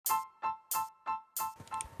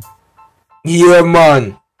Yeah,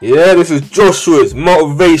 man. Yeah, this is Joshua's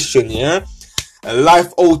Motivation, yeah? A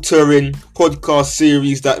life-altering podcast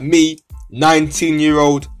series that me,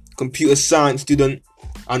 19-year-old computer science student,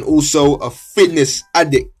 and also a fitness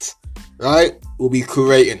addict, right, will be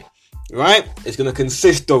creating, right? It's going to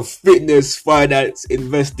consist of fitness, finance,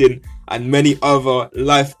 investing, and many other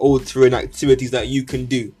life-altering activities that you can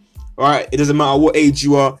do, right? It doesn't matter what age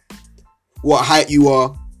you are, what height you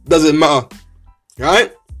are, doesn't matter,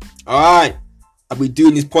 right? Alright. I'll be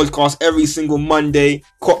doing this podcast every single Monday,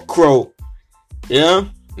 cock crow. Yeah?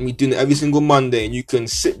 I'll be doing it every single Monday, and you can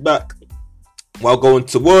sit back while going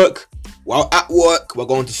to work, while at work, while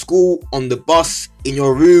going to school, on the bus, in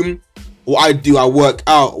your room. What I do, I work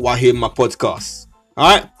out while hearing my podcast.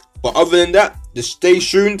 Alright? But other than that, just stay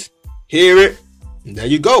tuned, hear it, and there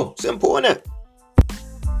you go. Simple, innit?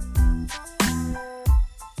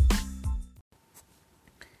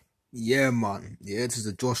 Yeah, man. Yeah, this is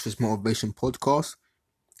the Joshua's Motivation Podcast,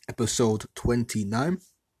 episode 29.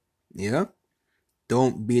 Yeah?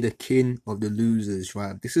 Don't be the king of the losers,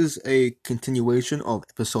 right? This is a continuation of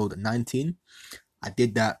episode 19. I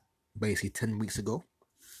did that basically 10 weeks ago,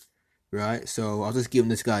 right? So I was just giving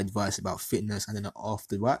this guy advice about fitness, and then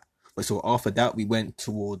after that, we went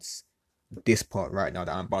towards this part right now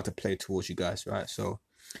that I'm about to play towards you guys, right? So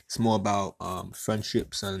it's more about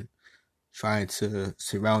friendships and trying to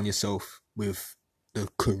surround yourself with the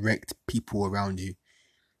correct people around you.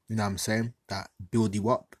 You know what I'm saying? That build you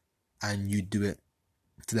up, and you do it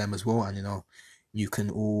to them as well, and you can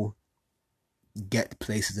all get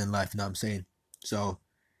places in life. You know what I'm saying? So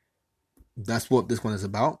that's what this one is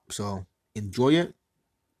about. So enjoy it.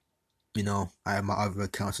 I have my other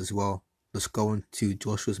accounts as well. Just go into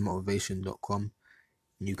joshuasmotivation.com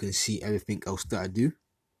and you can see everything else that I do,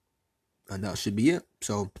 and that should be it.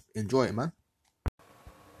 So enjoy it, man.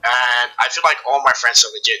 And I feel like all my friends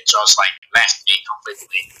are legit just like left me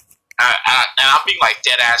completely. And I'm being like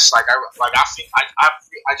dead ass. I think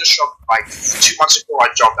I just dropped like 2 months ago. I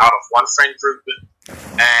dropped out of one friend group,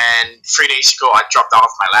 and 3 days ago I dropped out of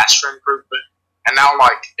my last friend group, and now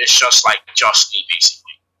like it's just me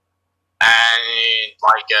basically.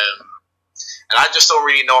 And I just don't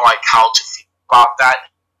really know like how to feel about that,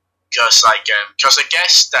 because I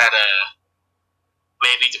guess that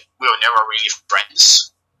maybe we were never really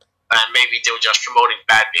friends, and maybe they were just promoting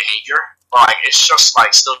bad behavior. Like, it's just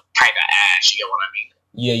like still kind of ash. You get what I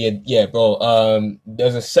mean? Yeah, bro.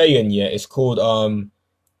 There's a saying, yeah. It's called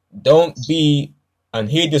don't be, and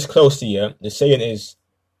hear this closely, yeah. The saying is,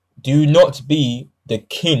 do not be the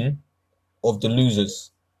king of the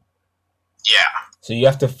losers. Yeah. So you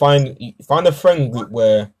have to find a friend group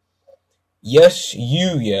where, yes,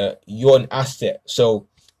 you're an asset. So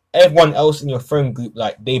everyone else in your friend group,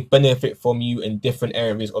 like, they benefit from you in different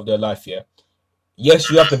areas of their life, yeah.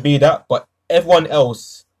 Yes, you have to be that, but everyone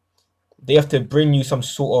else, they have to bring you some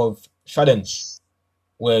sort of challenge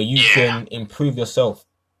where you can improve yourself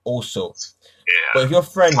also. Yeah. But if your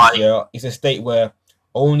friends, it's a state where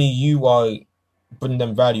only you are bringing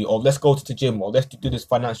them value, or let's go to the gym, or let's do this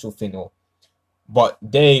financial thing, but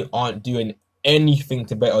they aren't doing anything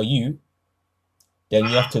to better you, then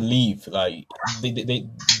you have to leave. Like, they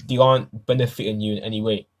aren't benefiting you in any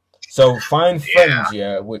way. So find friends,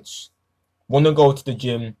 which want to go to the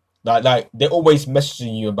gym. Like they're always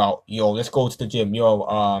messaging you about, yo, let's go to the gym. Yo,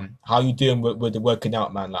 how you doing with the working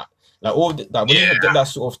out, man? Like all when you get that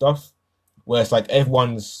sort of stuff, where it's like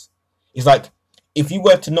it's like if you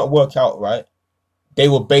were to not work out, right, they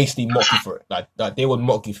will basically mock you for it. Like they would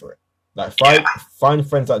mock you for it. Like find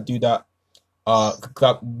friends that do that.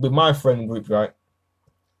 With my friend group, right,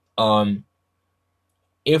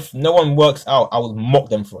 if no one works out, I would mock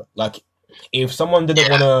them for it. Like, if someone didn't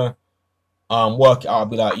want to work out, I'd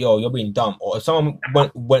be like, yo, you're being dumb. Or if someone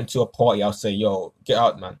went to a party, I'll say, yo, get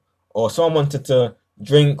out, man. Or if someone wanted to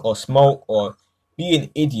drink or smoke or be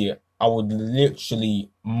an idiot, I would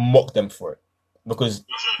literally mock them for it, because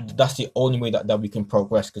that's the only way that we can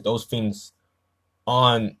progress, because those things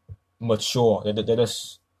aren't mature. They're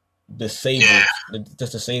just disabled. They're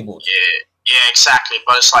just disabled. Yeah, exactly.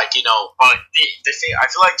 But it's like, but the thing, I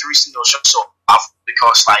feel like the reason those shows so tough,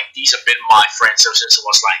 because like these have been my friends ever since it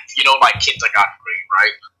was like kindergarten grade,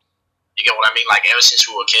 right? You get what I mean? Like, ever since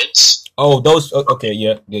we were kids. Oh, those, okay,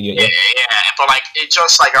 yeah. But like, it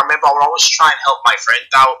just like, I remember I would always try and help my friend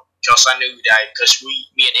out, because I knew that, because me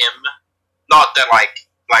and him, not that like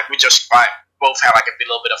we just both had like a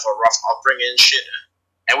little bit of a rough upbringing and shit,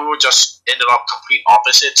 and we were just ended up complete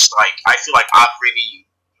opposites. Like, I feel like I've really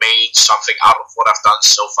made something out of what I've done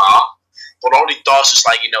so far. But all he does is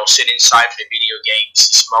sit inside, play video games,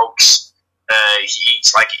 he smokes, he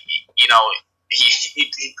eats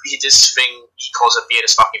he this thing he calls a beard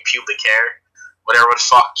is fucking pubic hair, whatever the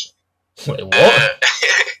fuck. Wait, what?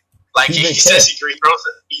 Like he says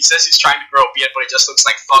he says he's trying to grow a beard, but it just looks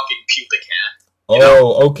like fucking pubic hair.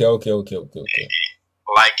 Oh, okay. Like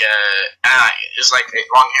it's like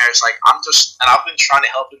long hair. It's like and I've been trying to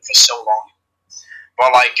help him for so long,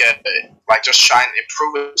 but like just trying to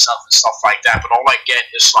improve himself and stuff like that. But all I get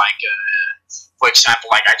is like, for example,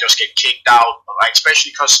 like I just get kicked out, like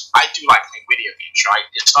especially because I do like playing video games, right?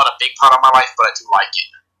 It's not a big part of my life, but I do like it.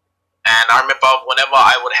 And I remember whenever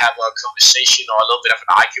I would have a conversation or a little bit of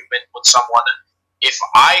an argument with someone, if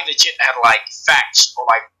I legit had like facts or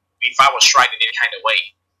like if I was right in any kind of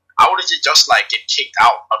way, I would legit just like get kicked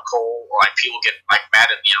out a call or like people get like mad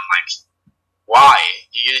at me. I'm like, why?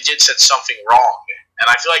 You legit said something wrong. And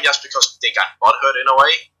I feel like that's because they got butthurt in a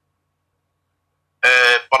way.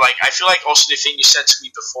 But like I feel like also the thing you said to me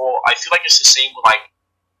before, I feel like it's the same with like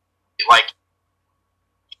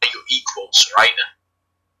your equals, right?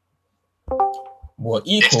 What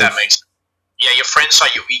equals? If that makes sense. Yeah, your friends are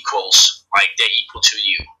your equals. Like they're equal to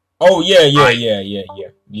you. Oh yeah. Right? Yeah,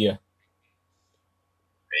 Yeah,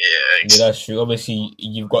 that's true. Obviously,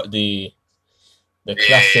 you've got the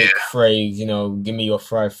classic phrase, give me your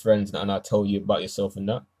 5 friends and I'll tell you about yourself and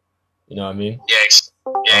that. You know what I mean? Yeah,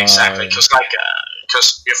 exactly.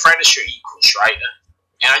 Because your friend is your equals, right?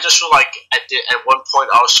 And I just feel like at one point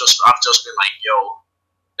I've just been like, yo,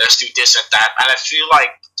 let's do this and that. And I feel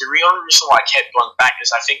like the real reason why I kept going back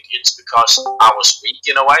is I think it's because I was weak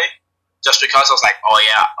in a way. Just because I was like, oh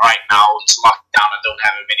yeah, right now it's locked down. I don't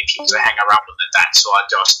have many people to hang around with and that. So I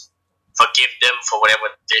just forgive them for whatever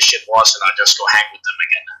their shit was and I just go hang with them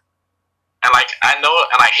again. And like, I know,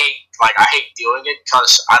 and I hate doing it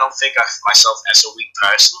because I don't think of myself as a weak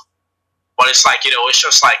person. But it's like, it's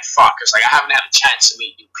just like, fuck. It's like I haven't had a chance to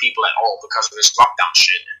meet new people at all because of this lockdown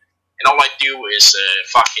shit. And all I do is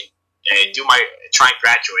try and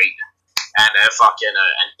graduate and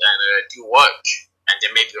do work. And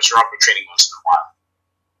then maybe just rugby training once in a while.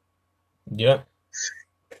 Yeah.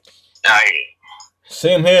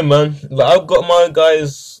 Same here, man. Like I've got my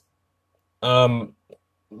guys,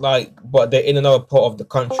 but they're in another part of the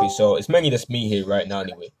country, so it's mainly just me here right now,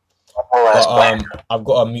 anyway. But I've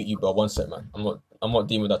got to mute you, bro. One sec, man. I'm not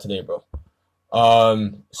dealing with that today, bro.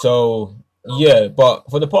 So yeah, but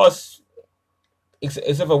for the past,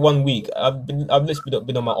 except for 1 week, I've literally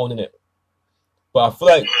been on my own in it. But I feel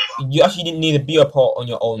like you actually didn't need to be apart on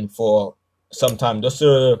your own for some time, just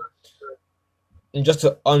to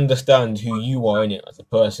understand who you are in it as a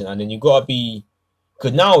person, and then you gotta be.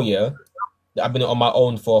 Because now, I've been on my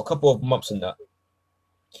own for a couple of months and that.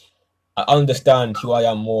 I understand who I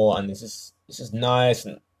am more, and this is nice,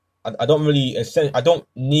 and I don't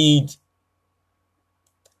need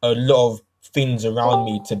a lot of things around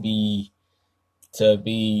me to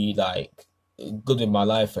be like good in my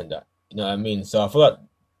life and that. You know what I mean? So I feel like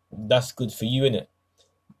that's good for you, innit?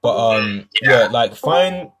 But like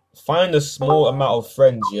find a small amount of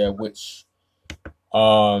friends, which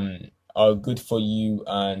are good for you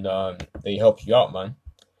and they help you out, man.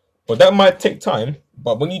 But that might take time.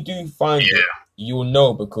 But when you do find it, you'll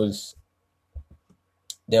know because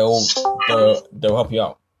they'll help you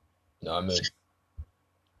out. You know what I mean?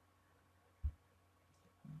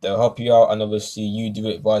 They'll help you out, and obviously you do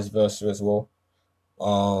it vice versa as well.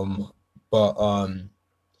 But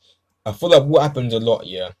I feel like what happens a lot,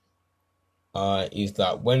 is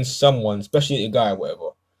that when someone, especially a guy or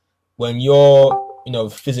whatever, when you're,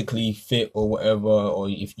 physically fit or whatever, or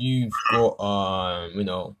if you've got,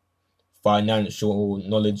 financial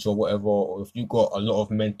knowledge or whatever, or if you've got a lot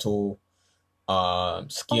of mental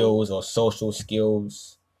skills or social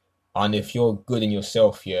skills, and if you're good in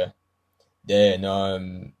yourself, then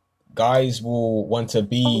guys will want to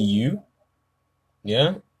be you,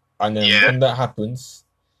 and then when that happens,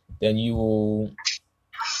 then you will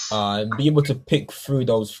be able to pick through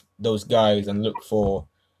those guys and look for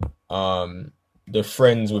the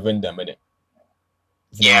friends within them, innit?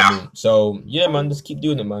 You know what I mean? So man, just keep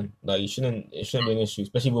doing it, man. Like it shouldn't be an issue,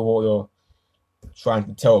 especially with what you're trying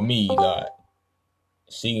to tell me. That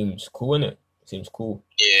seems cool, innit? Seems cool.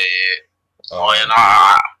 Yeah. And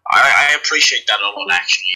I appreciate that a lot, actually.